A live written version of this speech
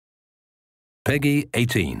Peggy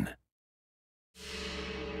 18.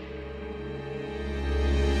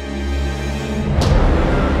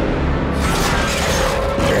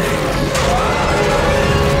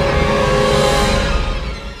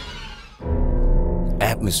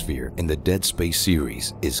 Atmosphere in the Dead Space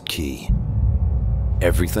series is key.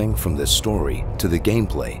 Everything from the story to the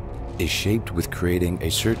gameplay is shaped with creating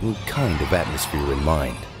a certain kind of atmosphere in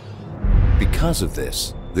mind. Because of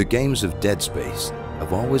this, the games of Dead Space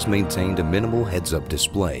have always maintained a minimal heads-up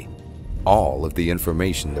display. All of the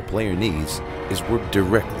information the player needs is worked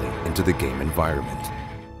directly into the game environment.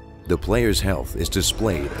 The player's health is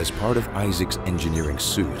displayed as part of Isaac's engineering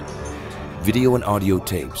suit. Video and audio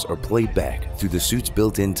tapes are played back through the suit's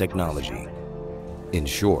built-in technology. In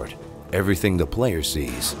short, everything the player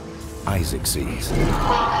sees, Isaac sees.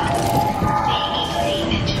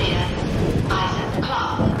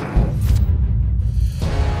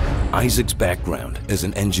 Isaac's background as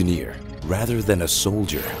an engineer, rather than a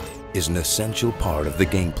soldier, is an essential part of the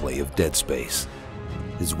gameplay of Dead Space.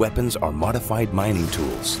 His weapons are modified mining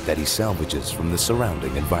tools that he salvages from the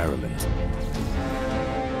surrounding environment.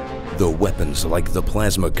 Though weapons like the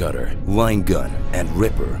plasma cutter, line gun, and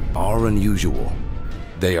ripper are unusual,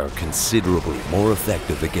 they are considerably more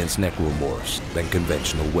effective against necromorphs than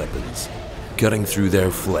conventional weapons, cutting through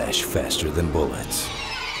their flesh faster than bullets.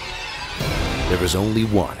 There is only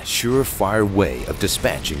one surefire way of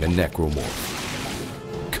dispatching a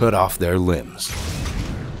necromorph: cut off their limbs.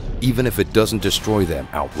 Even if it doesn't destroy them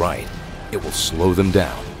outright, it will slow them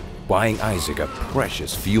down, buying Isaac a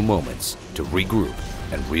precious few moments to regroup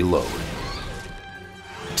and reload.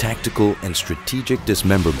 Tactical and strategic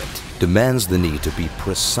dismemberment demands the need to be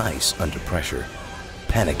precise under pressure.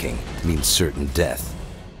 Panicking means certain death.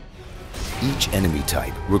 Each enemy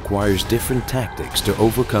type requires different tactics to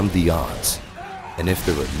overcome the odds, and if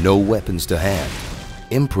there are no weapons to hand,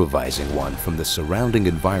 improvising one from the surrounding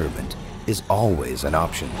environment is always an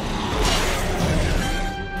option.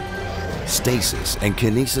 Stasis and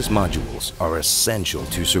kinesis modules are essential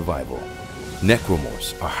to survival.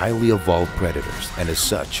 Necromorphs are highly evolved predators and as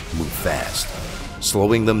such move fast.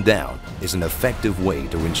 Slowing them down is an effective way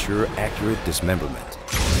to ensure accurate dismemberment.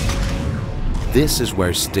 This is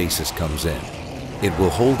where stasis comes in. It will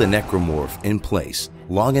hold a necromorph in place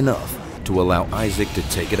long enough to allow Isaac to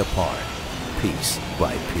take it apart, piece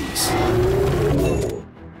by piece.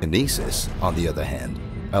 Kinesis, on the other hand,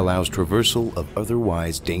 allows traversal of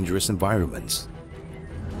otherwise dangerous environments.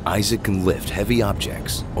 Isaac can lift heavy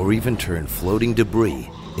objects or even turn floating debris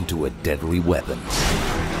into a deadly weapon.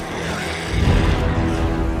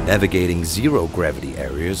 Navigating zero-gravity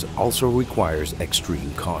areas also requires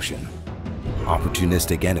extreme caution.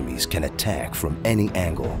 Opportunistic enemies can attack from any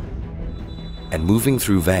angle. And moving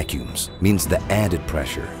through vacuums means the added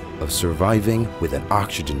pressure of surviving with an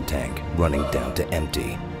oxygen tank running down to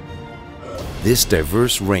empty. This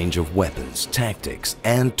diverse range of weapons, tactics,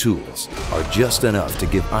 and tools are just enough to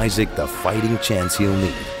give Isaac the fighting chance he'll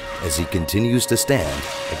need as he continues to stand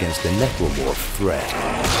against the necromorph threat.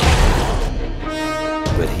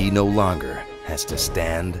 But he no longer has to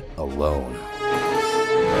stand alone.